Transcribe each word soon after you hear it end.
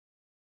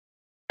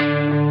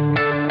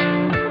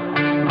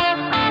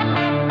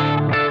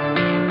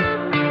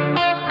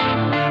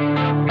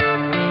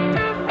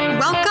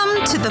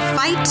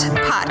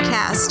Fight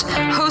Podcast,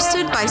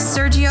 hosted by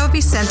Sergio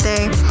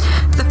Vicente.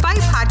 The Fight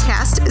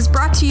Podcast is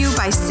brought to you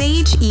by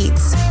Sage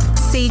Eats.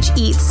 Sage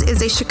Eats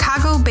is a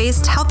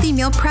Chicago-based healthy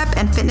meal prep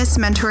and fitness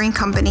mentoring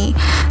company.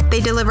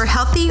 They deliver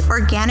healthy,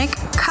 organic,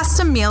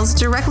 custom meals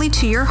directly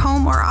to your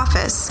home or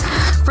office.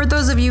 For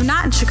those of you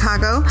not in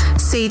Chicago,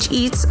 Sage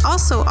Eats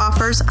also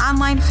offers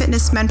online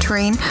fitness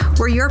mentoring,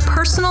 where your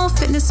personal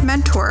fitness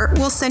mentor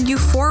will send you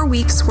 4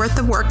 weeks worth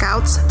of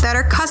workouts that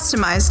are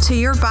customized to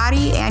your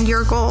body and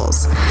your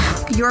goals.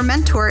 Your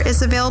mentor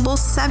is available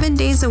 7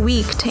 days a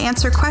week to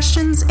answer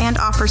questions and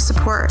offer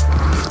support.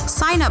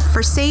 Sign up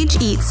for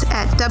Sage Eats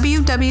at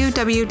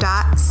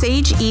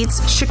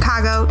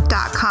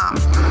www.sageeatschicago.com.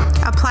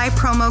 Apply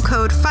promo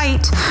code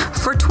FIGHT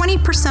for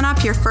 20%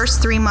 off your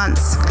first 3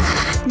 months.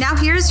 Now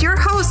here's your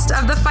host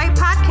of the Fight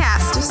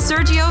Podcast,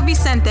 Sergio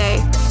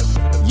Vicente.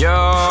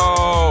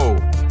 Yo!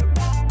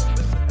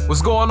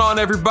 What's going on,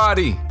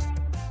 everybody?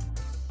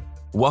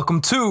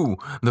 Welcome to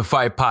the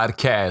Fight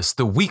Podcast,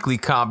 the weekly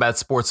combat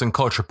sports and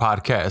culture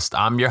podcast.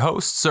 I'm your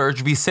host, Serg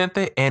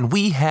Vicente, and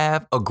we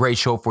have a great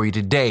show for you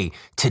today.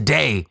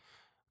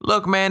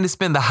 Look, man, it's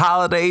been the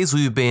holidays.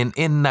 We've been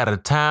in and out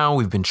of town.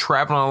 We've been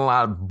traveling a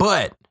lot,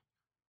 but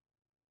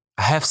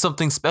I have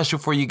something special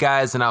for you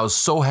guys, and I was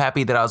so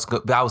happy that I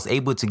was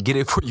able to get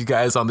it for you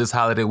guys on this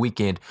holiday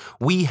weekend.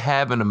 We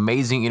have an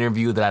amazing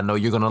interview that I know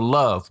you're going to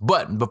love.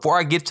 But before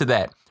I get to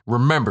that,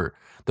 remember,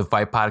 the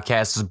Fight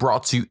Podcast is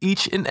brought to you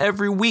each and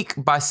every week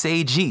by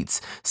Sage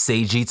Eats.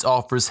 Sage Eats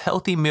offers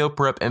healthy meal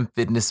prep and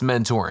fitness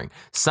mentoring.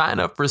 Sign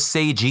up for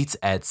Sage Eats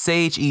at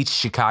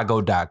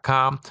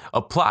sageeatschicago.com.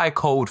 Apply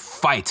code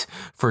FIGHT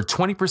for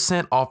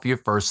 20% off your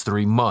first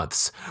 3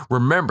 months.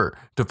 Remember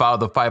to follow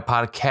the Fight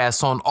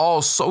Podcast on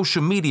all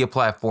social media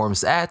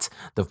platforms at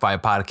the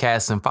Fight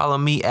Podcast and follow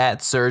me at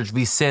Serg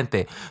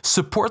Vicente.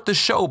 Support the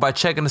show by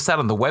checking us out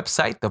on the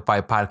website,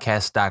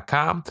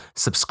 thefightpodcast.com.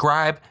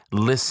 Subscribe,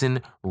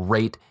 listen,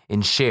 rate,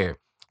 and share.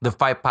 The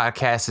Fight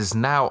Podcast is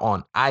now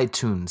on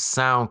iTunes,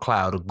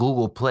 SoundCloud,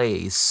 Google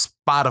Play,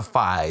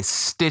 Spotify,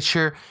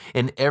 Stitcher,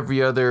 and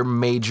every other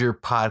major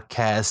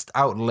podcast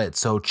outlet.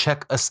 So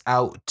check us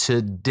out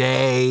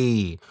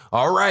today.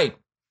 All right.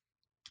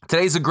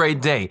 Today's a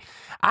great day.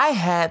 I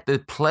had the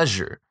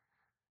pleasure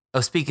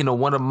of speaking to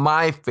one of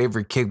my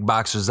favorite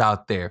kickboxers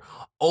out there,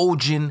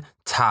 Ognjen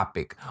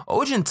Topic.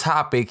 Ognjen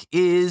Topic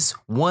is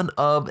one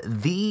of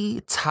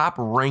the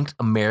top-ranked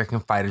American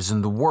fighters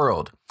in the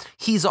world.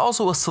 He's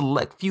also a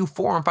select few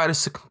foreign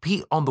fighters to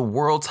compete on the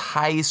world's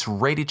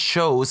highest-rated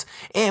shows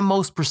and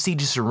most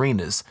prestigious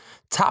arenas.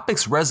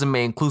 Topic's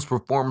resume includes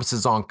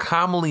performances on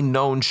commonly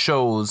known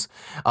shows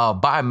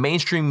by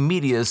mainstream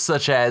media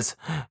such as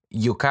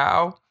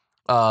Yokkao,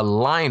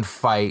 Lion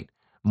Fight,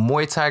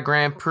 Muay Thai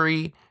Grand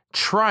Prix,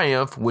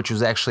 Triumph, which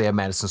was actually at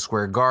Madison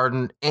Square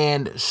Garden,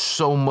 and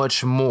so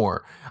much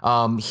more.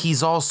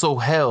 He's also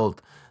held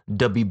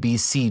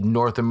WBC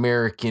North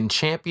American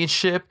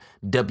Championship,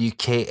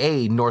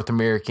 WKA North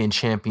American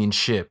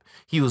Championship.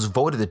 He was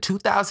voted the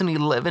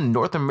 2011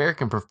 North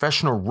American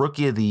Professional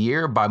Rookie of the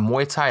Year by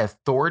Muay Thai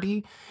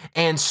Authority,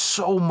 and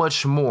so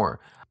much more.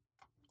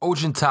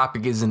 Ognjen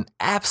Topic is an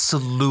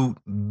absolute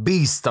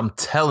beast, I'm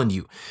telling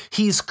you.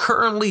 He's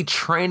currently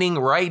training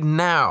right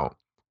now.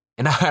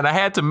 And I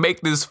had to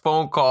make this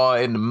phone call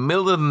in the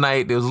middle of the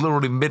night. It was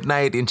literally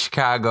midnight in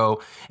Chicago,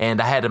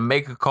 and I had to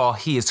make a call.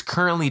 He is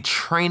currently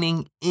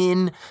training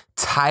in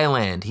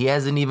Thailand. He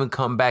hasn't even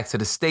come back to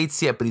the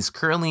States yet, but he's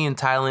currently in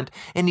Thailand,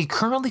 and he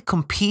currently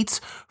competes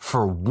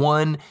for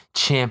one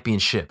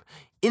championship.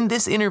 In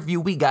this interview,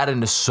 we got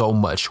into so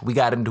much. We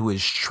got into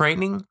his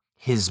training,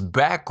 his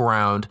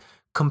background,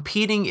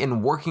 competing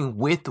and working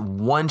with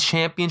one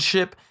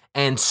championship,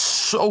 and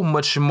so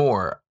much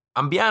more.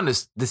 I'm be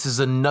honest, this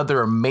is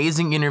another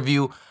amazing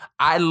interview.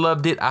 I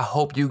loved it. I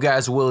hope you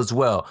guys will as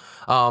well.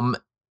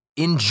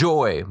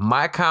 Enjoy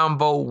my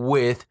convo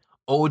with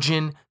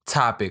Ognjen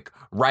Topic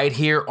right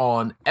here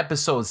on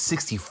episode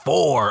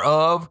 64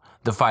 of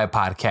the Fight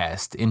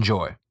Podcast.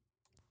 Enjoy.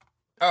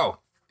 Oh,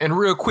 and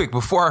real quick,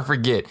 before I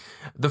forget,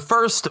 the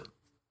first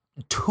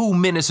 2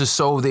 minutes or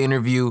so of the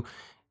interview,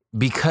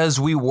 because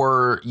we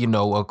were,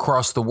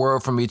 across the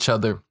world from each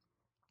other,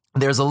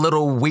 there's a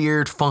little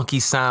weird, funky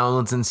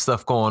sounds and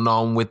stuff going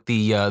on with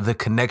the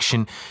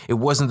connection. It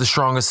wasn't the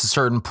strongest at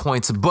certain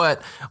points,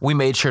 but we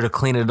made sure to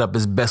clean it up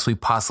as best we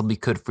possibly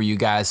could for you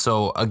guys.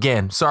 So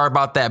again, sorry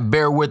about that.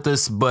 Bear with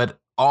us, but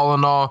all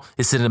in all,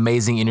 it's an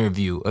amazing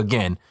interview.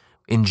 Again,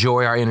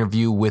 enjoy our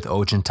interview with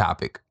Ognjen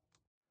Topic.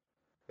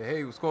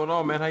 Hey, what's going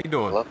on, man? How you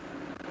doing? Hello?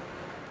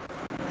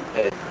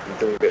 Hey, I'm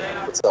doing good.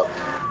 What's up?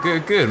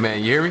 Good, man.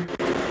 You hear me?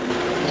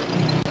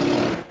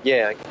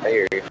 Yeah, I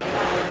hear you.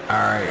 All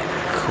right,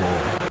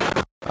 cool.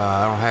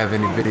 I don't have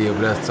any video,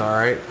 but that's all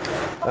right.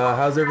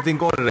 How's everything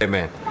going today,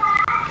 man?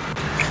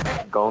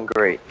 Going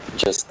great.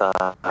 Just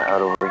out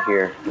over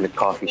here in the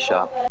coffee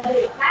shop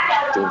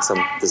doing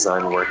some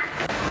design work.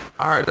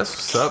 All right, that's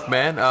what's up,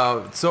 man.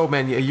 So,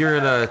 man, you're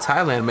in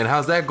Thailand, man.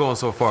 How's that going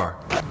so far?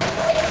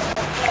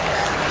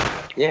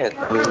 Yeah,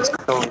 I mean, it's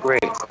going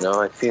great. You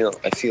know, I feel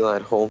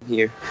at home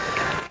here.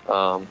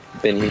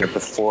 Been here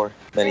before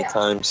many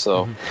times,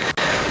 so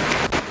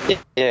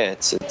yeah,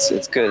 it's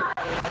good.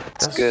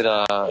 It's good.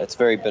 It's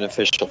very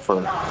beneficial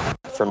for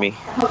me.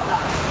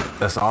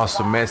 That's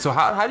awesome, man. So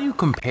how do you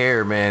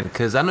compare, man?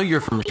 Because I know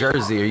you're from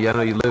Jersey, or I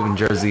know you live in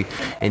Jersey,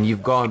 and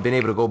you've been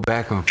able to go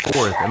back and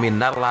forth. I mean,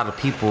 not a lot of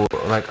people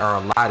like are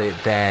allotted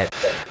that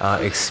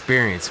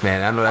experience,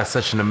 man. I know that's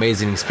such an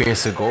amazing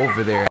experience to go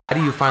over there. How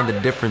do you find the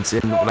difference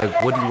in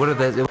like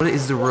what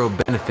is the real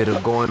benefit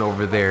of going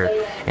over there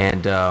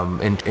and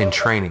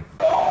training?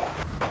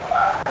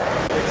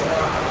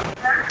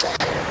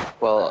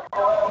 Well,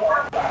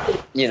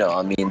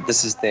 I mean,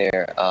 this is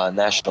their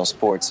national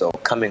sport, so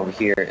coming over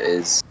here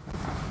is,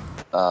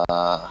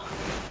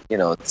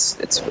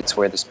 it's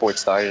where the sport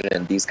started,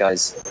 and these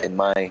guys, in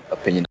my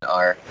opinion,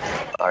 are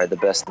the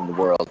best in the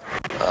world.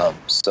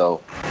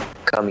 So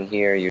coming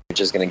here, you're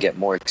just gonna get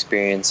more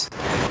experience,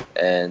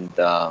 and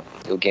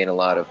you'll gain a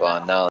lot of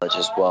knowledge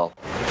as well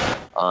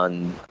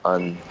on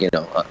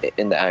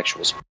in the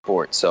actual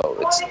sport. So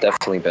it's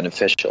definitely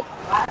beneficial.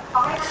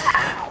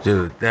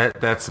 Dude,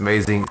 that's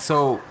amazing.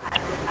 So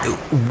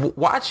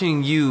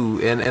watching you,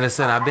 and I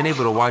said I've been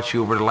able to watch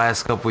you over the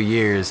last couple of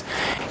years,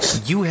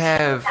 you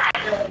have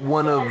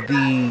one of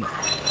the,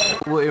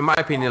 well, in my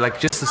opinion, like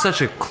just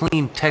such a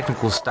clean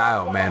technical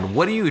style, man.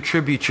 What do you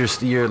attribute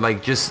your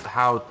like just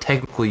how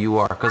technical you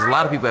are? Because a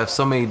lot of people have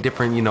so many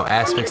different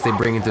aspects they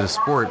bring into the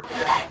sport.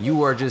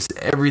 You are just,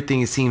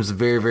 everything seems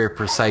very, very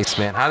precise,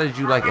 man. How did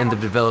you like end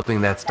up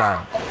developing that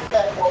style?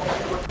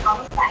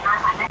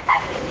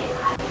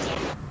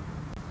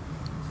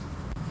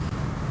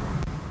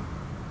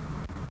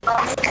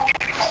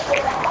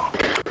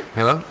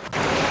 Hello?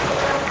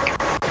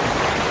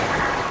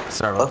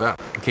 Sorry about that.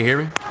 Can you hear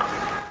me?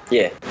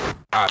 Yeah.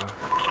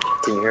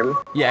 Can you hear me?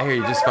 Yeah, I hear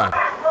you just fine.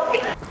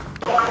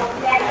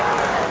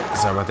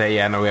 Sorry about that.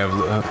 Yeah, I know we have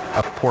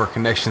a poor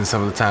connection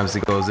some of the times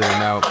it goes in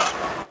and out.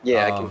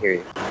 Yeah, I can hear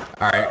you.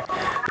 All right.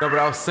 No, but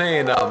I was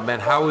saying, man,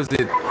 how is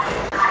it,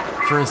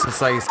 for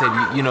instance, like I said,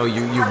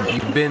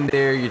 you've been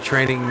there, you're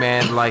training,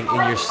 man, like,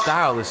 and your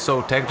style is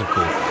so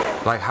technical.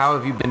 Like, how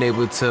have you been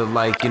able to,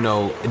 like,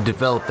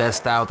 develop that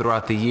style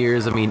throughout the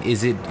years? I mean,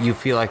 is it, you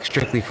feel like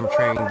strictly from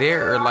training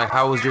there, or like,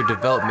 how was your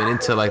development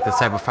into like the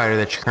type of fighter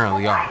that you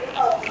currently are?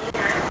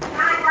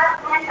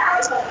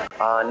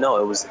 No,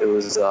 it was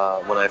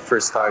when I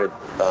first started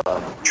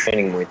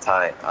training Muay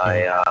Thai.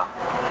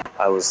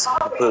 I was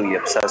completely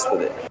obsessed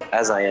with it,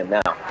 as I am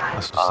now.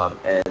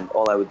 And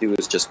all I would do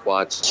is just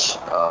watch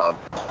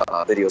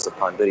videos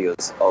upon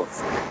videos of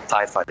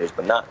Thai fighters,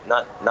 but not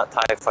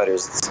Thai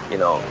fighters,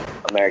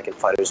 American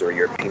fighters or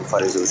European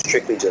fighters. It was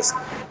strictly just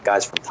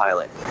guys from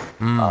Thailand.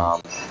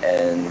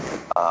 And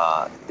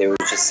there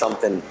was just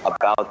something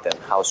about them,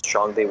 how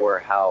strong they were,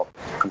 how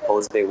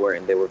composed they were,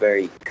 and they were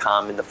very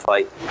calm in the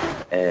fight,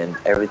 and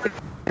everything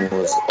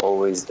was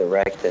always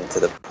direct and to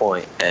the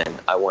point, and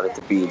I wanted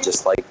to be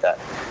just like that.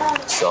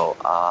 So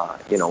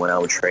when I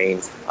would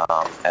train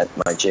at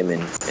my gym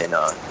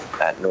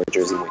at North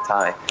Jersey Muay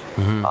Thai,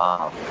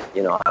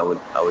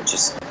 I would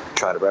just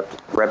try to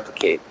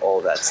replicate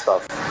all that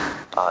stuff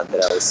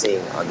that I was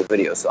seeing on the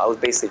video. So I was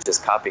basically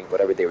just copying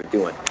whatever they were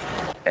doing,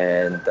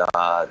 and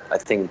I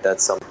think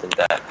that's something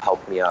that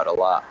helped me out a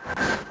lot.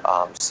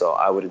 So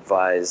I would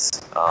advise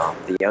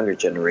the younger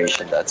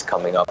generation that's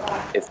coming up,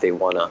 if they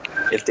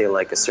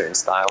like a certain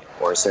style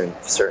or a certain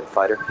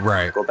fighter,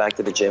 right, go back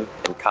to the gym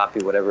and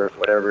copy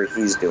whatever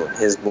he's doing,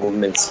 his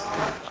movements,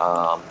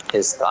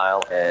 his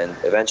style, and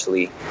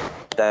eventually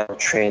that will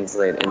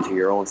translate into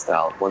your own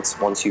style.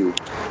 Once you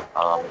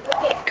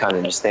kind of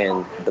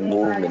understand the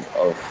movement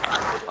of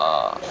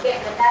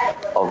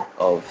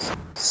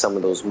some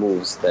of those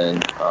moves, then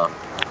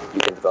you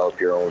can develop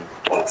your own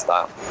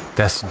style.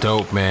 That's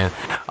dope, man.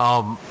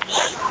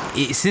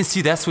 Since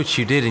that's what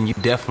you did, and you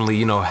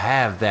definitely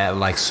have that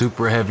like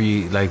super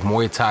heavy like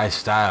Muay Thai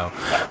style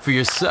for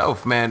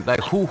yourself, man.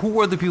 Like who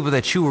were the people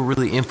that you were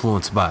really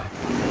influenced by?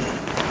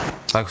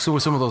 Like who were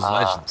some of those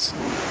legends?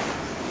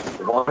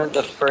 One of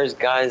the first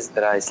guys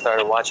that I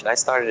started watching, I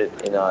started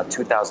in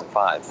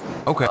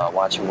 2005. Okay.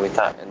 Watching Muay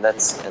Thai, and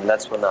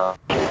that's when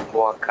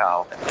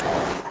Buakaw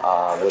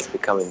was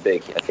becoming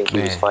big. I think he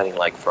was fighting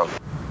like from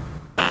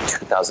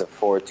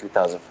 2004,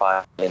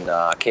 2005 in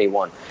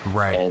K1.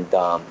 Right. And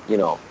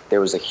there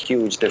was a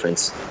huge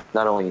difference,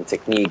 not only in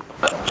technique,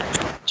 but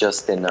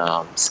just in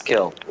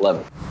skill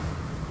level.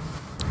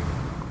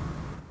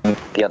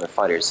 The other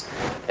fighters,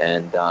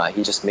 and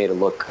he just made it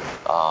look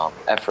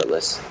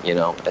effortless,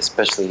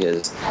 especially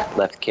his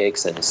left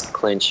kicks and his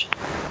clinch.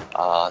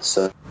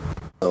 So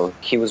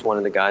he was one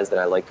of the guys that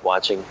I liked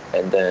watching,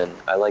 and then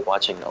I like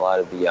watching a lot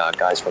of the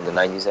guys from the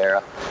 90s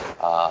era,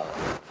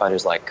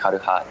 fighters like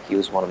Karuhat. He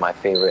was one of my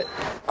favorite.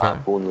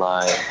 Boon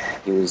Lai,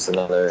 he was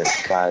another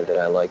guy that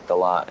I liked a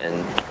lot,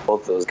 and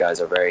both of those guys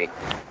are very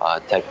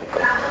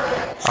technical.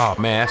 Oh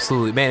man,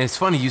 absolutely, man. It's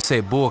funny you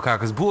say Buakaw,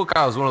 because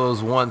Buakaw is one of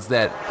those ones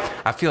that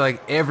I feel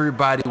like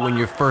everybody, when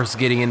you're first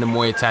getting into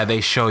Muay Thai,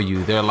 they show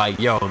you. They're like,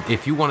 yo,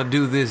 if you want to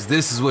do this,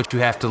 this is what you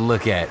have to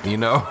look at,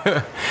 and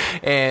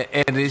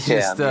it's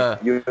just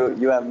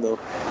you have no.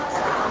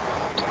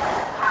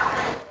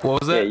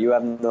 What was that? Yeah, you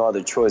have no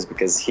other choice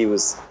because he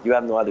was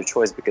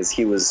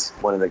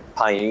one of the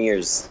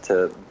pioneers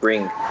to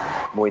bring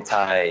Muay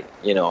Thai,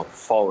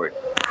 forward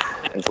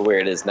into where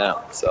it is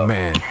now. So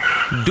man,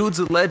 dude's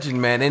a legend,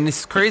 man, and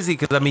it's crazy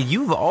because I mean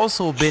you've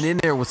also been in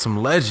there with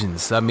some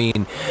legends. I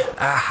mean,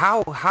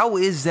 how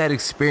is that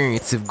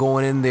experience of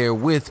going in there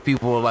with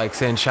people like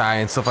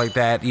Senshai and stuff like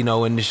that?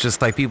 And it's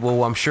just like people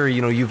who I'm sure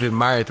you've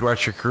admired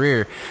throughout your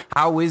career.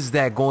 How is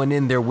that going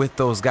in there with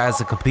those guys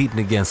and competing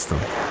against them?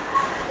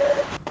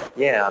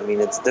 Yeah, I mean,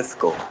 it's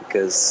difficult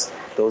because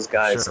those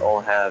guys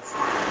all have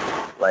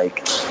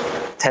like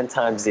 10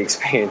 times the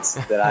experience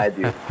that I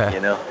do,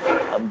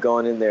 I'm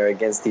going in there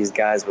against these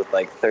guys with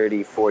like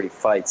 30, 40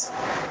 fights.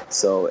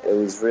 So it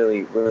was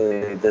really,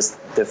 really this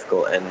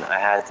difficult, and I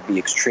had to be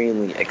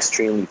extremely,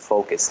 extremely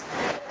focused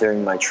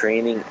during my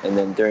training and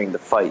then during the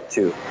fight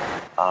too.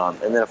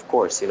 And then, of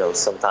course,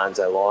 sometimes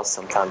I lost,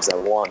 sometimes I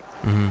won.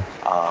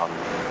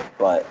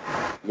 But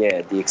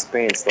yeah, the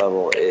experience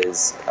level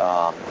is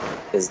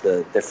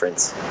the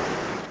difference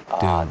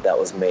that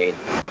was made.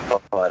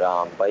 But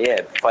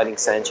yeah, fighting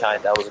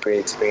Sanchai, that was a great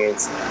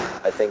experience.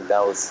 I think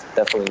that was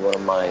definitely one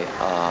of my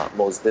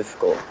most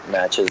difficult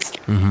matches.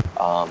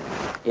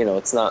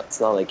 It's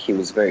not like he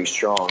was very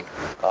strong.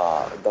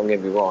 Don't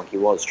get me wrong, he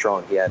was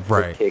strong. He had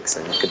good kicks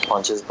and good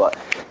punches, but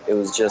it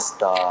was just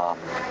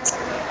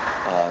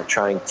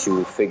trying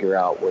to figure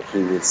out what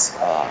he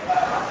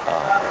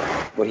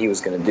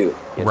was going to do.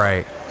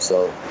 Right.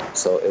 So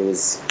it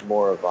was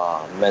more of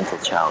a mental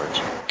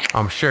challenge.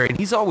 I'm sure. And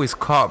he's always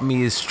struck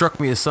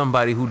me as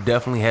somebody who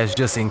definitely has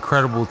just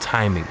incredible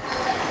timing.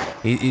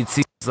 It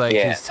seems like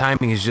his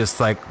timing is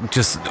just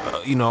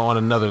on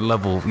another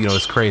level.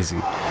 It's crazy.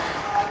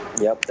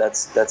 Yep,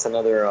 that's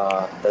another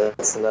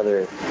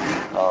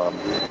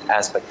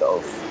aspect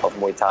of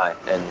Muay Thai,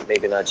 and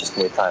maybe not just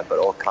Muay Thai, but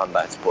all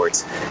combat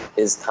sports,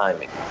 is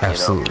timing.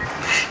 Absolutely.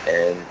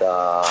 And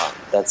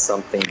that's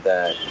something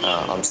that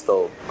I'm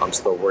still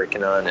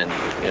working on, and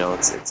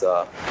it's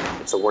a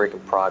work in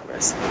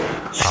progress.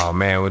 Oh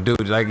man, well,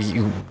 dude, like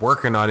you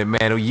working on it,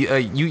 man.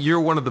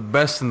 You're one of the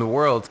best in the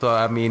world. So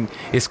I mean,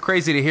 it's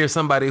crazy to hear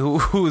somebody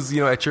who's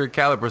at your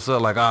caliber. So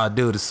like,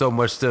 dude, there's so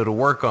much still to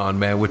work on,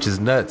 man, which is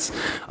nuts.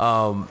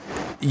 So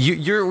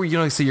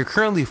you're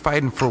currently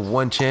fighting for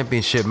one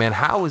championship, man.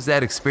 How is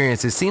that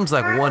experience? It seems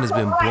like one has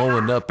been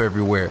blowing up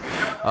everywhere.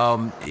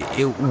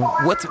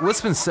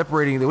 What's been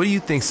separating? What do you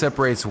think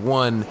separates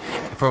one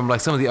from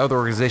like some of the other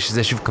organizations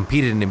that you've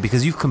competed in?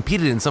 Because you've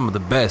competed in some of the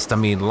best. I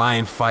mean,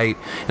 Lion Fight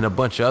and a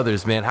bunch of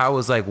others, man. How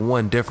is like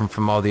one different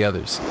from all the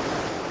others?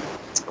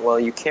 Well,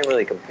 you can't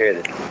really compare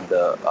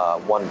the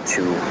one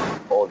to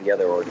all the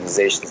other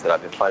organizations that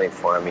I've been fighting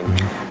for. I mean,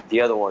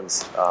 the other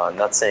ones,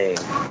 not saying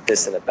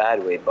this in a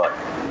bad way, but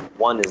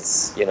one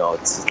is,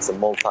 it's a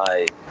multi,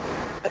 I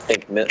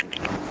think,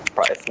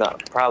 if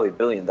not probably $1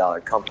 billion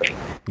company.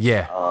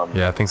 Yeah,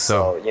 I think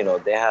so. So,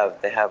 they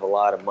have a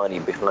lot of money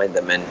behind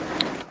them, and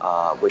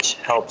which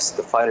helps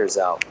the fighters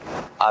out,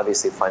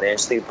 obviously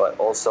financially, but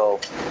also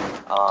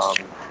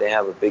they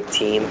have a big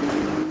team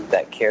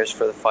that cares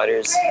for the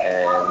fighters,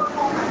 and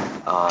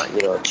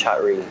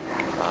Chatri,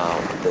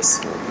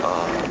 this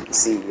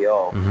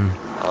CEO,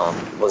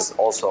 was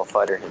also a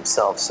fighter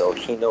himself, so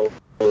he knows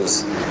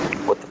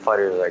what the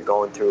fighters are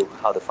going through,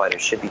 how the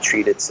fighters should be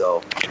treated.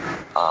 So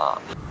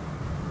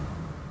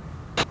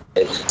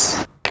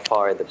it's by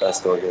far the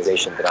best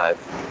organization that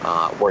I've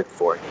worked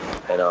for,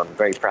 and I'm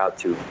very proud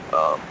to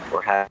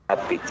or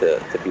happy to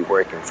be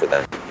working for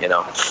them.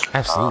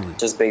 Absolutely.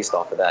 Just based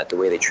off of that, the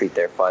way they treat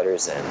their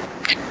fighters and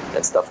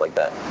stuff like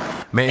that.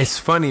 Man, it's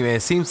funny, man.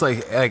 It seems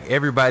like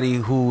everybody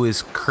who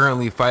is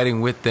currently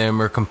fighting with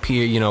them or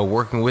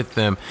working with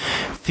them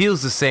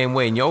feels the same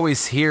way. And you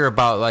always hear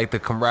about like the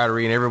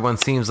camaraderie, and everyone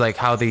seems like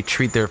how they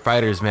treat their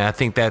fighters, man. I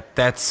think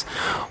that's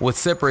what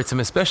separates them,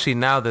 especially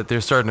now that they're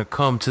starting to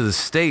come to the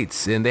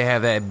States and they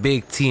have that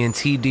big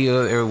TNT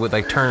deal with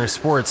like Turner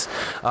Sports.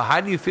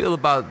 How do you feel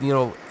about,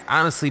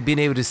 honestly being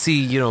able to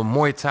see,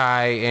 Muay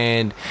Thai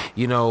and,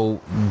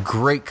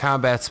 great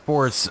combat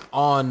sports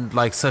on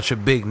like such a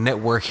big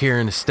network here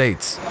in the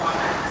States?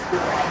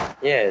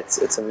 Yeah,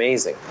 it's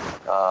amazing.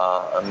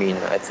 I mean,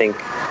 I think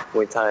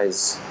Muay Thai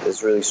is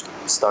really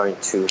starting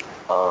to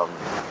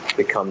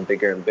become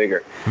bigger and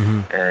bigger,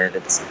 and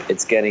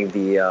it's getting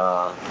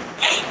the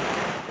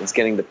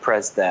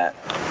press that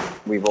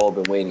we've all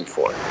been waiting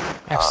for.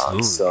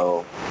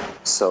 Absolutely.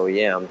 So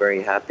yeah, I'm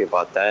very happy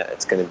about that.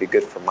 It's going to be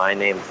good for my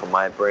name, for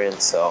my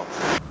brand. So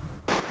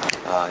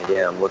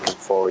yeah, I'm looking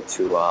forward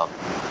to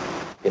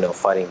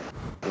fighting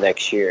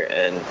next year.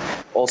 And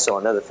also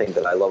another thing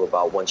that I love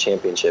about One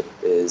Championship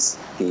is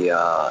the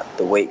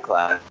weight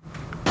class.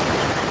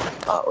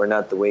 Or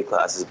not the weight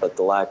classes, but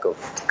the lack of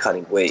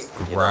cutting weight.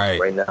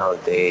 Right now,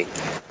 they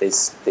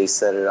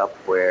set it up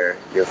where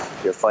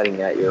you're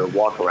fighting at your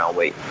walk around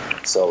weight.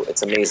 So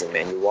it's amazing,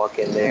 man. You walk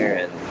in there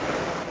and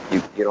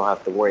you don't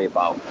have to worry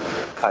about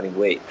cutting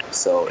weight.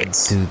 So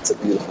it's a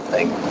beautiful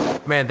thing.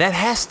 Man, that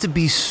has to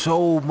be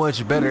so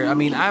much better. I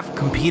mean, I've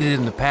competed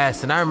in the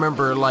past, and I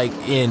remember like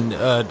in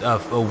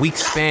a week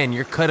span,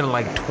 you're cutting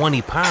like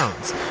 20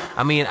 pounds.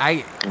 I mean,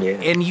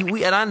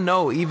 and I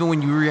know even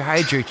when you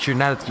rehydrate, you're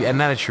not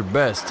at your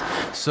best.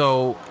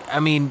 So I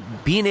mean,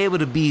 being able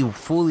to be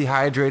fully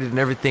hydrated and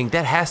everything,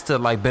 that has to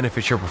like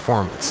benefit your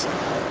performance.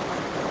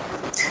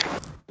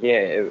 Yeah,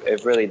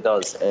 it really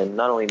does, and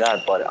not only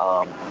that, but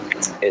I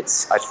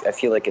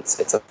feel like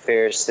it's a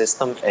fair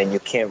system, and you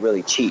can't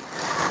really cheat,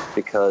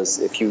 because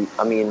I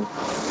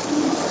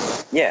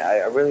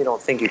really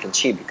don't think you can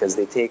cheat, because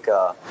they take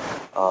a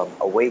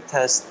weight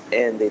test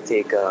and they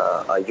take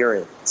a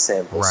urine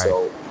sample. Right.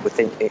 So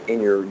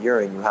in your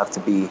urine, you have to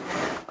be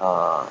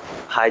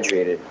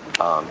hydrated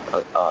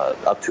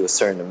up to a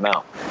certain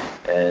amount.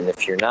 And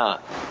if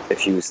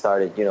you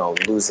started,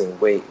 losing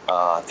weight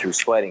through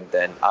sweating,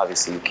 then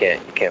obviously you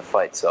can't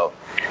fight. So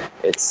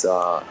it's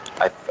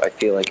I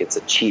feel like it's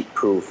a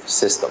cheat-proof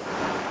system.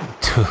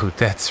 Dude,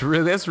 that's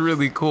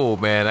really cool,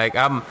 man. Like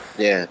I'm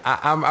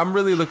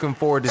really looking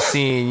forward to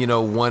seeing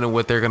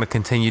what they're gonna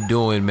continue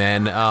doing,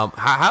 man. How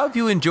have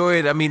you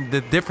enjoyed? I mean,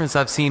 the difference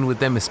I've seen with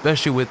them,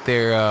 especially with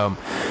their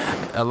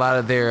a lot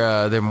of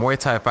their Muay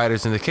Thai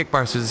fighters and the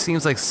kickboxers. It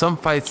seems like some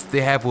fights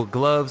they have with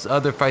gloves,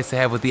 other fights they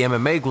have with the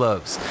MMA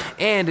gloves,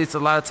 and it's a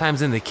lot of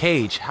times in the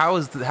cage. How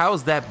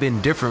has that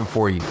been different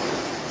for you?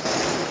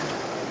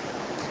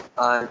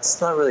 It's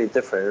not really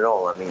different at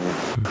all. I mean,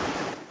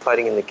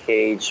 fighting in the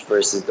cage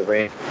versus the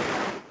ring,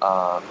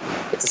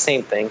 it's the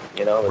same thing.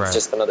 It's right.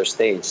 Just another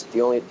stage.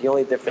 The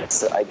only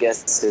difference, I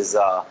guess, is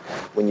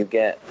when you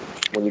get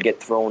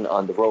thrown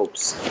on the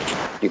ropes,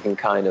 you can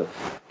kind of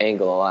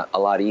angle a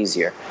lot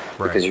easier,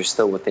 right, because you're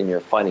still within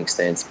your fighting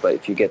stance. But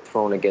if you get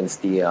thrown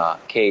against the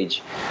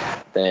cage,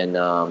 then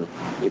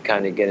you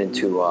kind of get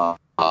into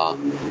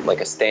like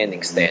a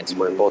standing stance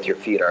where both your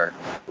feet are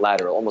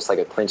lateral, almost like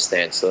a clinch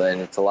stance. So then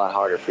it's a lot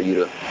harder for you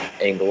to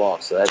angle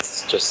off. So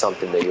that's just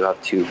something that you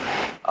have to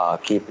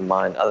keep in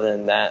mind. Other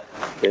than that,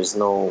 there's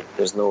not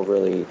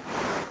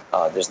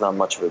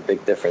much of a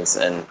big difference.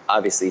 And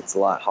obviously it's a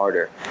lot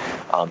harder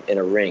in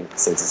a ring,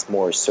 since it's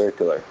more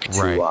circular,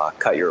 to right,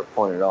 cut your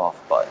opponent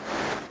off. But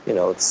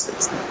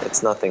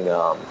it's nothing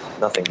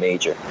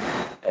major.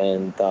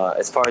 And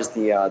as far as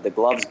the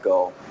gloves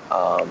go,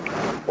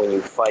 when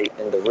you fight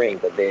in the ring,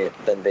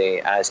 then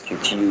they ask you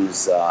to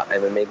use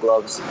MMA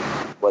gloves,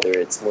 whether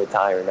it's Muay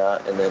Thai or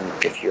not. And then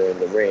if you're in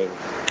the ring,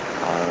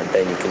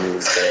 then you can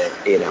use the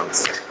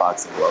 8-ounce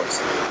boxing gloves.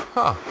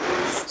 Huh.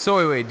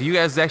 So wait, do you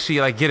guys actually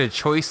like get a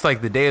choice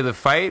like the day of the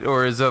fight,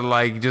 or is it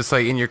like just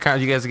like in your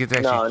contract you guys get to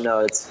actually? No,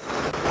 it's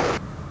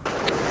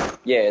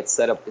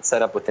set up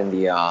within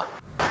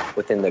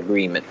the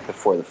agreement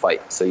before the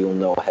fight, so you'll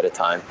know ahead of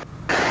time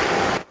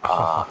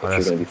if you're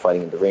going to be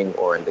fighting in the ring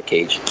or in the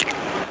cage.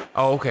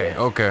 Oh, okay.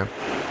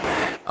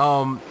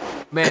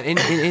 Man,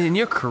 in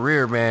your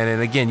career, man,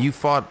 and again, you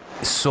fought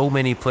so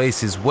many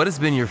places. What has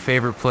been your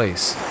favorite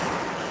place?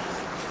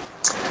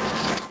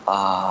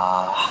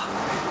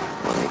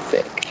 Let me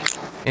think.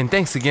 And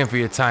thanks again for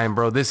your time,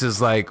 bro. This is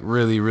like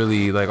really,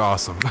 really like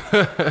awesome.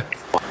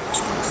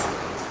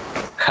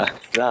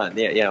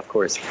 Yeah, of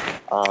course.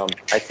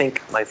 I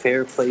think my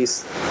favorite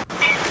place,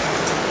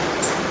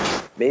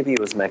 maybe it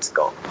was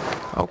Mexico.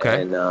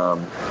 Okay. And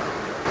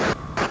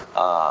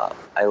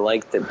I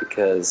liked it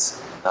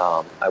because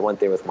I went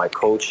there with my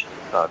coach,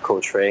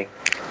 Coach Ray,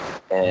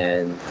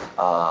 and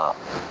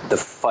the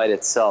fight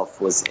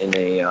itself was in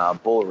a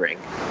bull ring.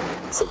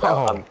 So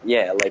that,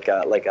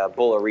 like a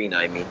bull arena,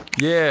 I mean.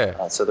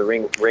 Yeah. So the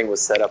ring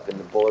was set up in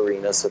the bull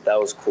arena, so that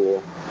was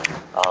cool.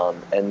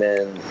 And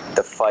then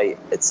the fight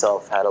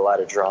itself had a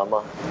lot of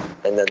drama.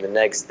 And then the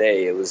next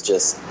day, it was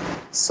just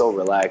so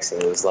relaxing.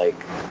 It was like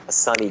a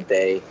sunny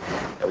day,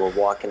 and we're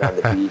walking on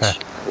the beach.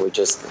 We're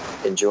just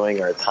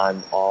enjoying our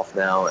time off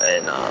now,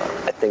 and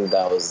I think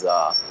that was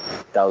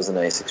a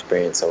nice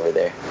experience over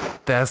there.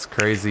 That's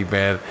crazy,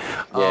 man.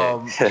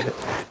 Yeah.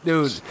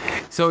 Dude,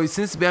 so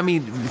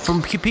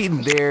from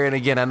competing there, and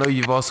again, I know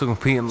you've also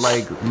competed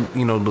like,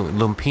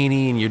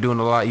 Lumpini, and you're doing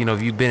a lot,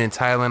 you've been in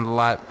Thailand a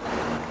lot.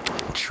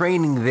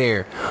 Training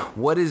there,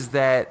 what is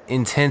that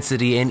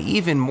intensity, and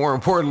even more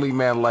importantly,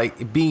 man,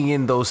 like being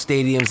in those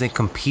stadiums and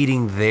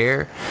competing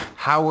there,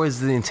 how is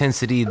the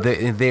intensity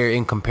there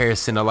in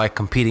comparison to like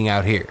competing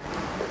out here?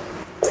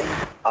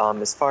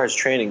 As far as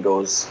training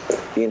goes,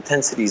 the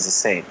intensity is the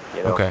same.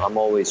 Okay. I'm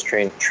always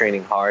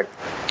training hard,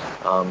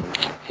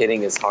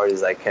 hitting as hard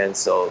as I can.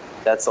 So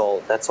that's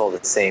all the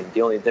same.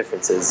 The only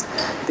difference is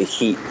the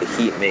heat. The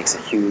heat makes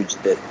a huge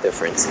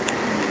difference.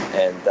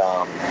 And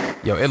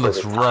it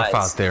looks rough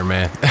out there,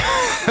 man.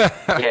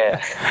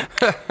 Yeah.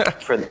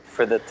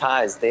 For the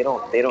Thais, they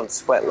don't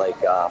sweat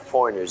like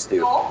foreigners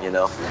do,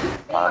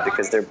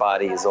 because their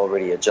body is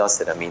already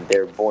adjusted. I mean,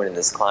 they're born in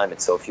this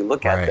climate. So if you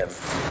look at them,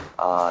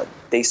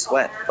 they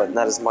sweat, but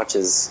not as much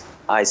as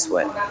I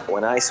sweat.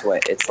 When I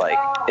sweat,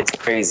 it's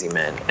crazy,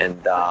 man.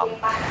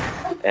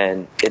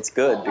 And it's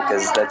good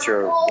because that's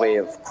your way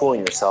of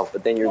cooling yourself.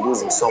 But then you're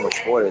losing so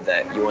much water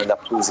that you end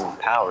up losing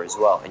power as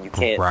well, and you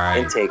can't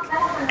intake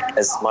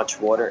as much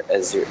water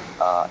as you're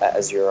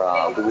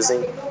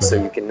losing.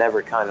 So you can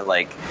never kind of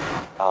like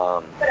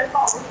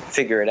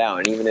figure it out.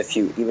 And even if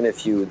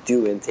you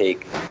do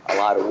intake a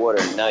lot of water,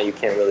 now you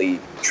can't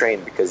really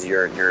train because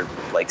your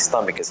like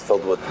stomach is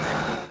filled with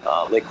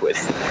liquid.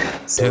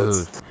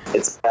 So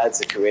it's a bad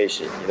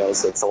situation, you know.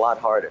 So it's a lot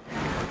harder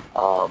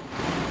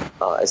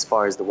as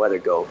far as the weather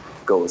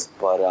goes.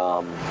 But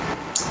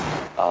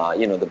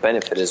you know, the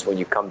benefit is when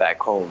you come back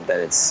home, then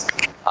it's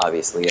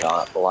obviously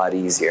a lot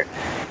easier.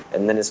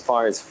 And then as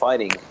far as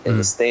fighting in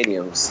the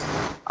stadiums,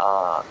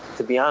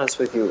 to be honest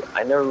with you,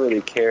 I never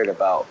really cared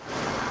about,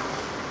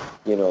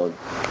 you know,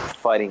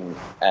 fighting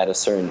at a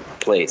certain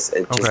place.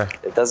 It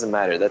doesn't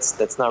matter.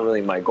 That's not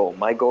really my goal.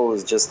 My goal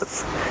is just to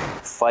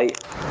fight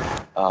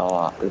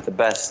the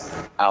best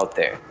out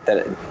there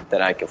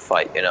that I can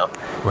fight, you know.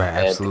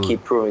 Right, and to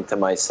keep proving to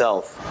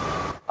myself,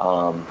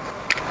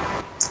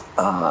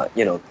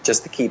 you know,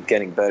 just to keep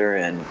getting better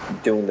and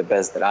doing the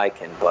best that I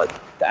can. But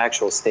the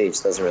actual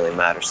stage doesn't really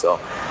matter. So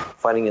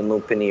fighting in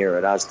Lumpini or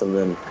at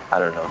Astamlin, I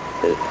don't know.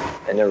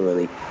 I never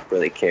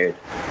really cared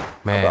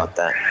about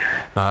that.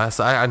 No,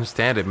 I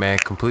understand it, man,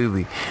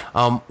 completely.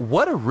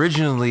 What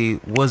originally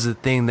was the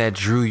thing that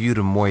drew you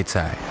to Muay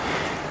Thai?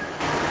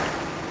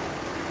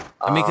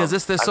 I mean, because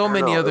there's so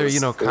many other,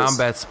 you know,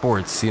 combat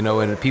sports, you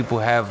know, and people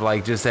have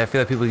like I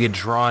feel like people get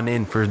drawn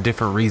in for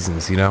different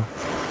reasons, you know?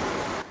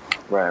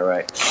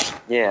 Right.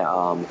 Yeah,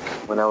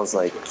 when I was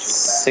like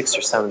 6th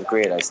or 7th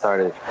grade, I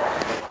started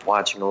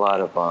watching a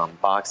lot of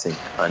boxing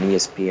on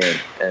ESPN.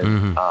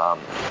 And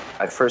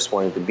I first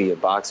wanted to be a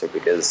boxer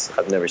because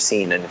I've never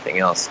seen anything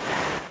else,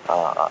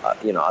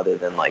 you know, other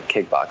than like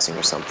kickboxing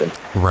or something.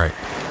 Right.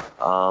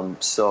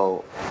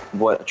 So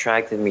what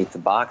attracted me to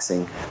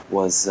boxing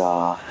was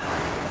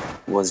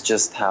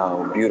just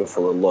how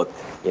beautiful it looked.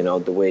 You know,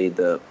 the way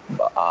the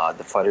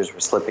fighters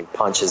were slipping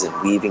punches and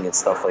weaving and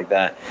stuff like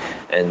that,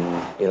 and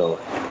you know,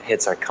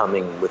 hits are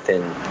coming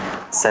within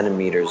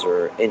centimeters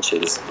or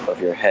inches of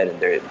your head,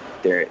 and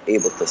they're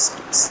able to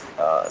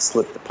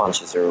slip the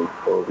punches or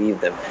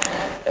weave them,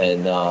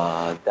 and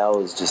that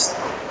was just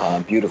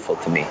beautiful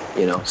to me.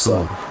 You know,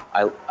 so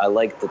I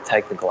liked the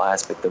technical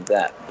aspect of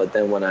that. But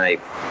then when I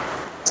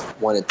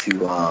wanted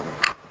to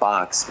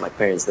box, my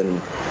parents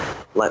didn't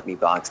let me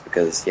box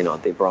because, you know,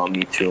 they brought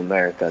me to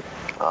America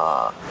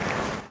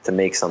to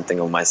make something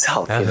of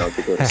myself, you know,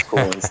 to go to school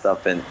and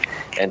stuff, and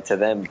to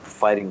them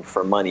fighting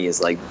for money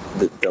is like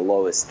the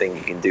lowest thing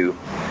you can do,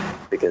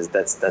 because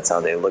that's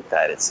how they looked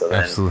at it. So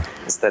then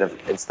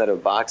instead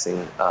of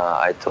boxing,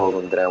 I told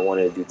them that I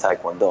wanted to do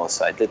Taekwondo.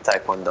 So I did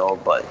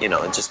Taekwondo, but you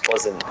know, it just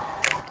wasn't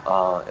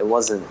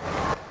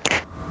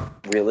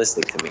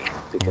realistic to me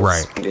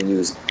because we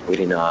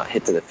didn't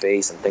hit to the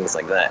face and things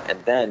like that.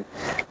 And then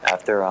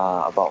after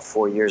about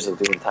 4 years of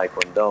doing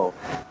Taekwondo,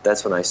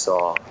 that's when I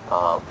saw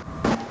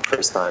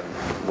first time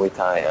Muay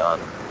Thai on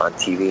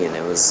TV, and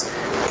I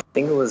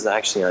think it was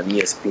actually on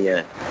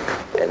ESPN,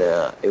 and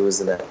it was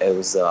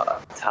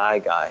a Thai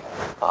guy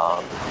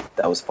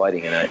that was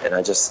fighting, and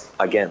I just,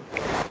 again,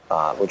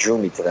 what drew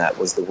me to that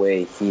was the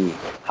way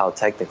how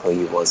technical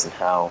he was, and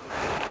how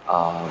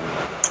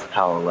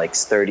like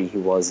sturdy he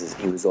was.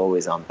 He was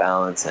always on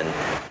balance, and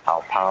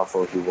how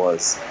powerful he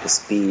was, the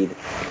speed,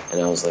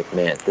 and I was like,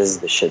 man, this is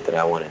the shit that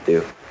I want to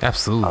do.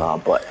 Absolutely.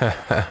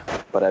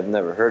 But I've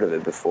never heard of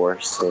it before,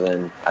 so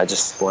then I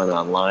just went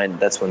online.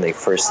 That's when they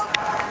first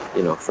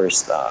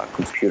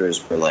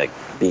computers were like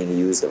being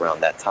used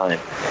around that time.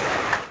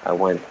 I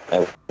went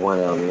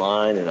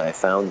online and I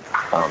found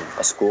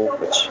a school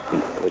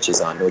which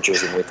is on New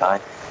Jersey Muay Thai.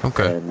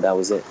 Okay. And that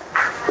was it.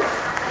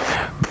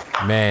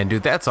 Man,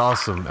 dude, that's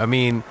awesome. I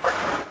mean,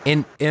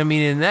 in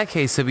that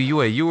case, you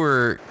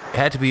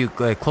had to be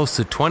like close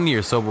to 20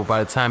 or so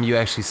by the time you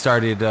actually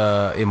started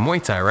in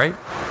Muay Thai, right?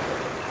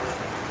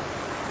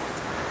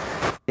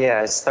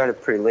 Yeah, I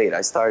started pretty late. I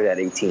started at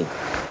 18.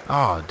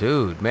 Oh,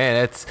 dude,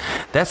 man,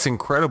 that's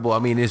incredible. I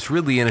mean, it's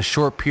really in a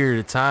short period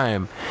of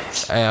time.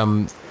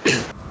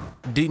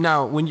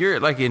 Now, when you're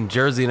like in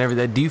Jersey and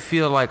everything, do you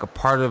feel like a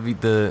part of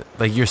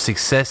your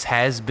success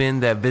has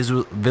been that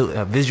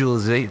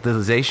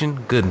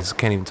visualization? Goodness,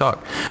 can't even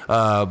talk.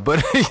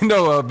 But you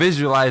know,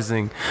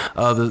 visualizing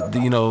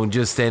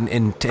just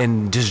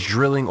and just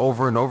drilling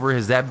over and over.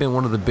 Has that been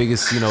one of the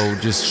biggest,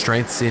 just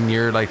strengths in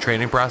your like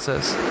training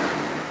process?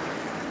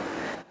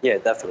 Yeah,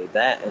 definitely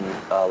that, and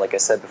like I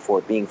said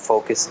before, being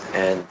focused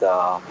and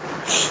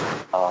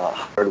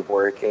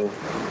hardworking,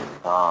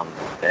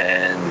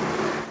 and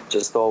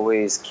just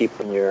always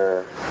keeping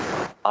your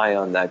eye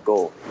on that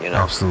goal,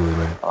 Absolutely,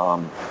 man.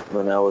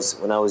 When I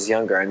was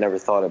younger, I never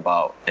thought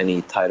about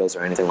any titles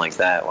or anything like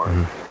that,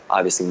 or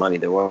obviously money.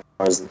 There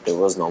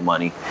was no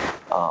money.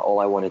 All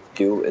I wanted to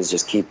do is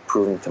just keep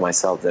proving to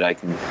myself that I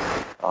can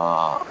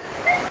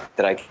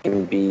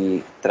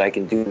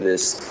do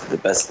this to the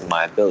best of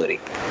my ability,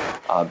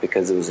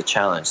 because it was a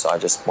challenge. So I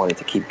just wanted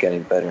to keep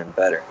getting better and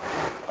better.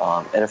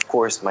 And of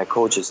course, my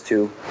coaches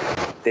too,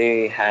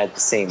 they had the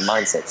same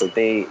mindset. So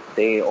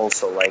they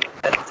also like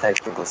that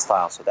technical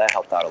style. So that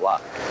helped out a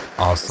lot.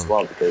 Awesome. As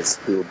well, because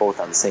we were both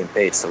on the same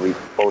page. So we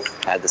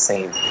both had the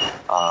same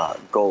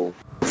goals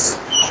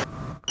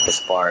as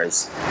far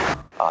as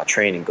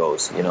training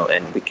goes,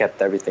 and we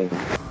kept everything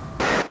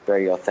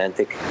very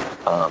authentic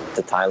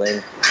to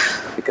Thailand,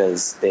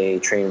 because they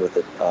train with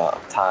a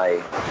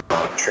Thai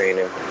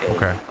trainer in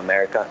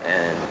America,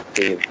 and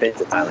they've been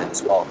to Thailand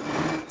as well.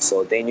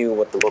 So they knew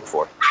what to look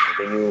for.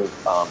 They knew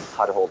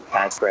how to hold the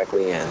pads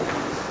correctly and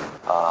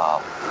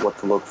what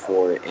to look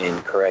for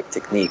in correct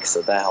technique.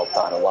 So that helped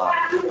out a lot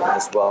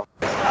as well.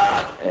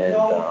 And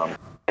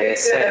like I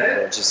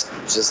said, you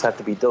just have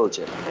to be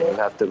diligent. And you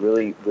have to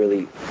really,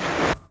 really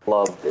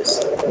love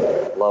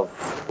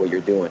what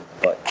you're doing.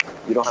 But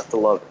you don't have to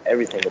love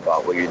everything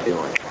about what you're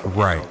doing.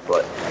 Right.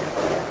 But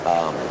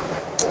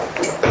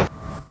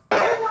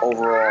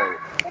overall,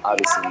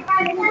 obviously,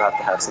 you have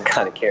to have some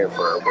kind of care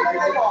for what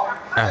you're doing.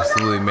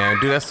 Absolutely, man.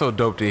 Dude, that's so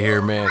dope to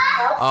hear, man.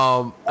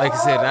 Like I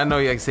said, I know,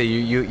 like I said,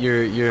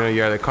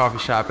 you're at a coffee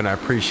shop, and I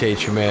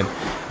appreciate you, man.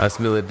 It's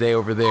the middle of the day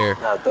over there.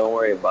 No, don't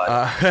worry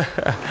about it.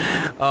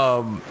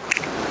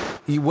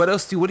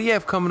 What do you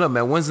have coming up,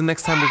 man? When's the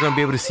next time we're going to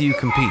be able to see you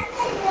compete?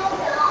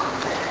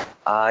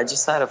 I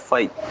just had a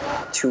fight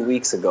 2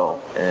 weeks ago,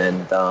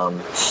 and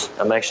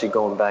I'm actually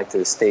going back to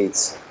the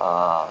States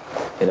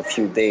in a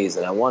few days,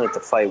 and I wanted to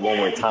fight one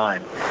more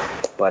time,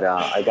 but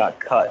I got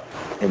cut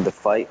in the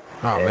fight.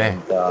 Oh,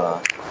 and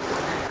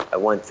I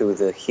went through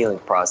the healing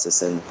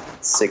process, and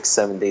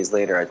 6-7 days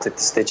later I took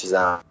the stitches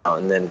out,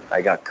 and then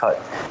I got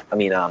cut. I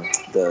mean,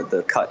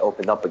 the cut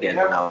opened up again,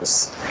 and I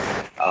was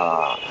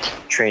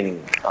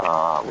training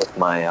with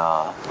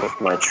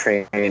my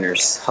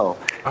trainers. So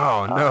no.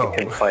 I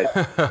couldn't fight.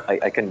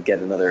 I couldn't get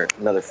another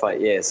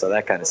fight. Yeah, so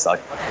that kind of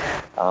sucked.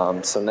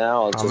 So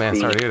now I'll just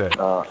be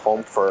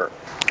home for.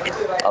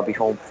 I'll be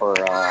home for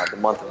the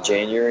month of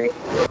January,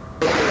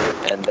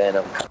 and then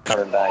I'm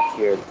coming back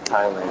here to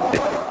Thailand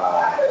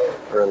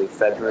early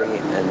February,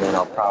 and then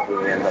I'll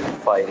probably end up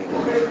fighting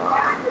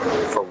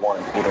for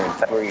one either in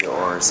February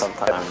or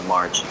sometime in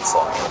March. So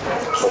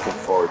looking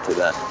forward to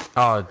that.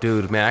 Oh,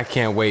 dude, man, I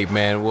can't wait,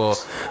 man. Well,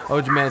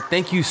 Ognjen, man,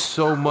 thank you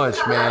so much,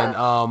 man.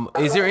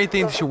 Is there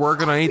anything that you're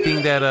working on?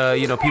 Anything that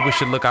people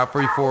should look out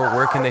for you for?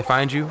 Where can they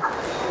find you?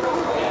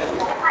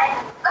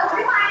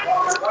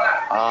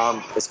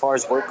 As far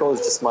as work goes,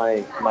 just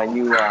my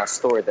new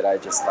store that I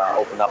just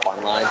opened up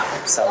online.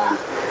 I'm selling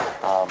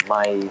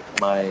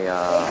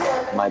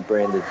my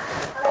branded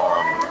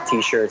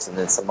T-shirts and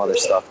then some other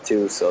stuff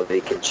too, so they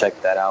can check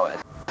that out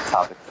at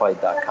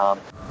topicfight.com.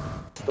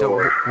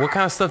 What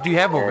kind of stuff do you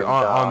have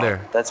on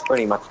there? That's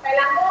pretty much.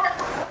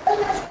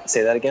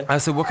 Say that again? I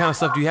said, what kind of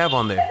stuff do you have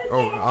on there,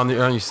 or on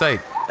your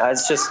site?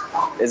 It's just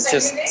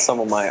some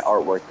of my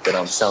artwork that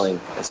I'm selling.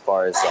 As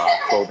far as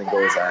clothing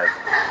goes, I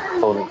have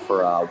clothing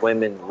for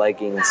women,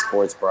 leggings,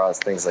 sports bras,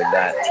 things like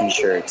that,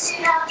 T-shirts,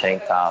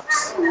 tank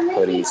tops,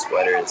 hoodies,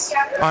 sweaters.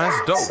 Oh, that's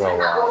dope. So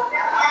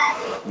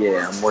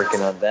yeah, I'm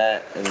working on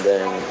that, and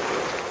then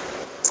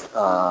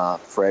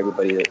for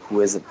everybody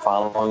who isn't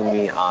following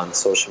me on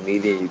social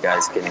media, you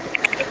guys can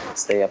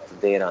stay up to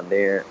date on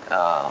there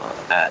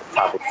at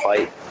Topic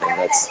Fight, and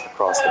that's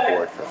across the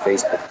board for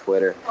Facebook,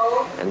 Twitter,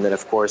 and then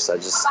of course I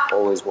just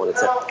always wanted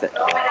to thank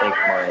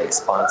my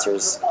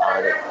sponsors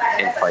on it,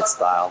 In Fight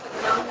Style,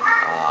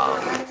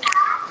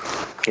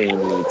 Clean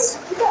Meats,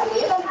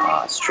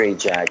 Straight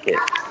Jacket.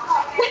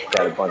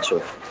 Got a bunch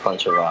of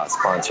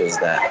sponsors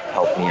that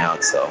help me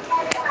out, so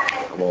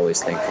I'm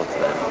always thankful to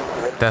them.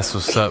 That's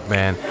what's up,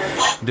 man.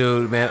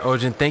 Dude, man,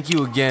 Ognjen, thank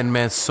you again,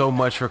 man, so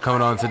much for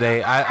coming on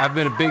today. I've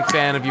been a big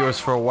fan of yours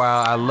for a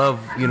while. I love,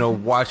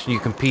 watching you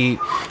compete.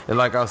 And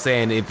like I was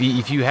saying, if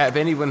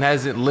anyone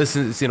hasn't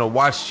listened,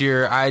 watched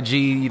your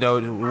IG,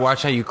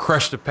 watch how you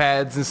crush the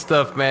pads and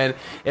stuff, man.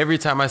 Every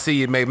time I see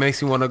you, it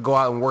makes me want to go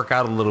out and work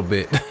out a little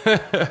bit.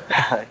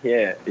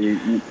 Yeah,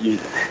 you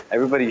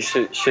everybody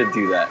should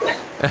do that.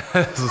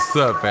 That's what's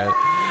up, man.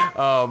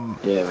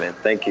 Yeah, man.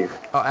 Thank you.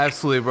 Oh,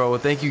 absolutely, bro. Well,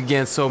 thank you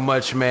again so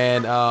much,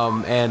 man.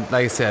 And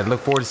like I said,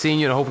 look forward to seeing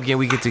you, and I hope again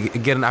we get to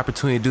get an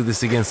opportunity to do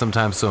this again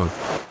sometime soon.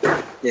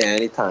 Yeah,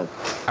 anytime.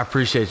 I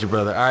appreciate you,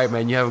 brother. All right,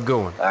 man. You have a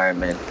good one. All right,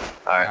 man.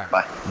 All right.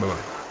 Bye.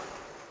 Bye-bye.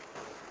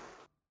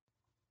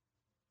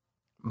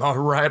 All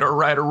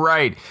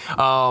right.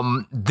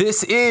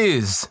 This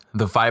is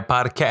the Fight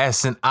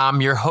Podcast, and I'm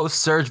your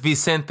host, Serg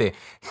Vicente.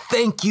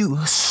 Thank you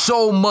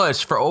so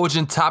much for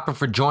Ognjen Topic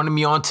for joining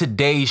me on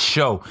today's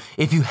show.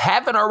 If you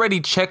haven't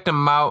already checked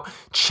him out,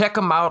 check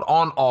him out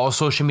on all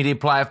social media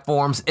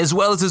platforms, as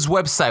well as his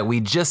website. We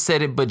just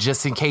said it, but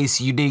just in case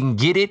you didn't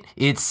get it,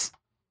 it's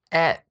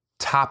at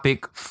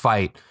Topic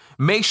fight.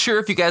 Make sure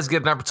if you guys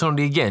get an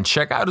opportunity, again,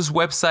 check out his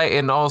website.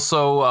 And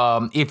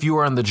also, if you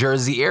are in the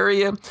Jersey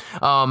area,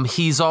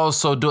 he's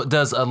also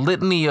does a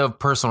litany of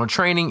personal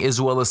training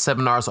as well as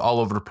seminars all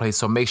over the place.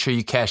 So make sure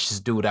you cash this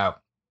dude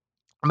out.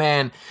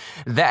 Man,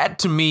 that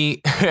to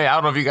me, I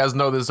don't know if you guys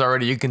know this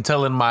already. You can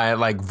tell in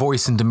my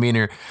voice and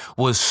demeanor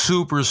was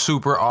super,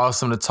 super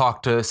awesome to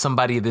talk to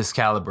somebody of this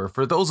caliber.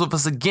 For those of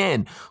us,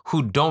 again,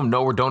 who don't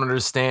know or don't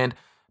understand,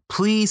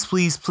 please,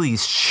 please,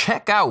 please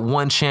check out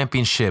One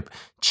Championship.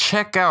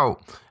 Check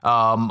out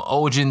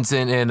Ognjen's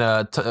and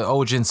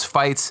Ognjen's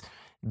fights.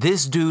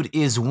 This dude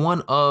is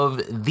one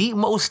of the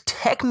most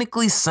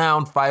technically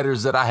sound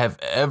fighters that I have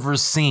ever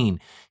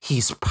seen.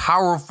 He's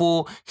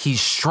powerful, he's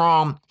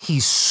strong,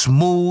 he's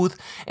smooth,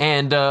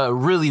 and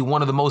really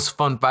one of the most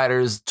fun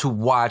fighters to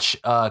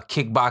watch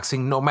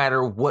kickboxing, no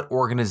matter what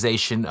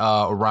organization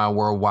around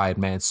worldwide,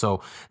 man.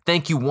 So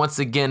thank you once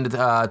again to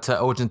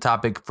Ognjen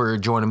Topic for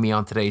joining me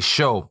on today's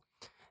show.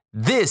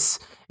 This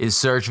is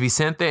Serg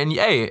Vicente, and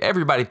hey,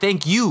 everybody,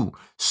 thank you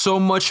so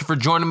much for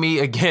joining me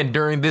again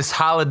during this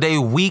holiday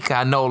week.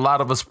 I know a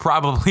lot of us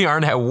probably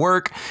aren't at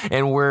work,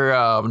 and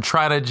we're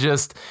trying to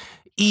just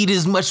eat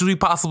as much as we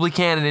possibly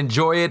can and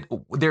enjoy it.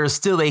 There is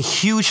still a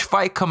huge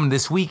fight coming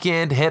this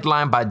weekend,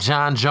 headlined by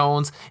Jon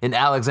Jones and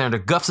Alexander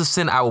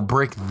Gustafsson. I will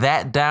break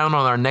that down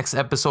on our next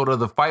episode of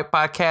the Fight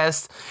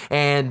Podcast,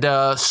 and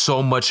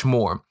so much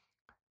more.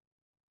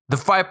 The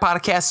Fight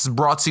Podcast is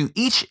brought to you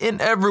each and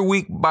every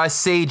week by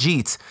Sage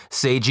Eats.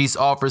 Sage Eats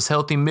offers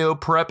healthy meal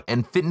prep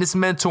and fitness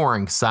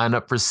mentoring. Sign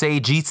up for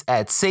Sage Eats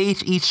at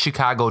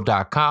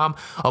sageeatschicago.com.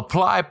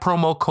 Apply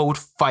promo code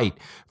FIGHT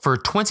for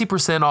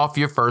 20% off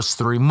your first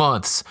 3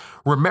 months.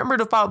 Remember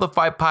to follow the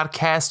Fight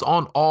Podcast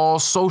on all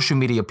social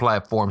media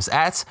platforms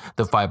at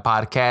the Fight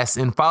Podcast,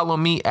 and follow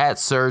me at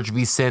Serg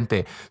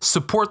Vicente.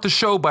 Support the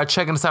show by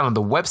checking us out on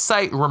the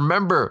website.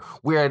 Remember,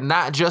 we are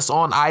not just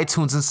on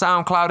iTunes and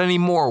SoundCloud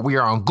anymore. We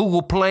are on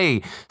Google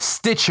Play,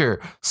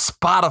 Stitcher,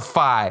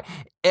 Spotify,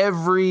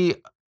 every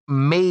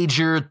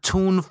major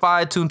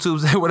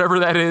TuneTubes, whatever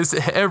that is,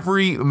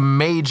 every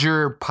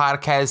major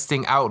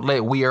podcasting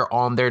outlet, we are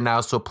on there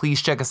now. So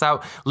please check us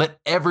out. Let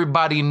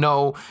everybody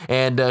know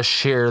and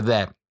share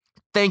that.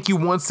 Thank you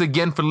once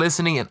again for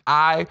listening, and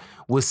I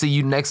will see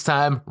you next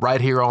time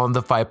right here on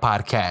the Fight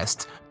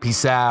Podcast.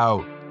 Peace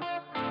out.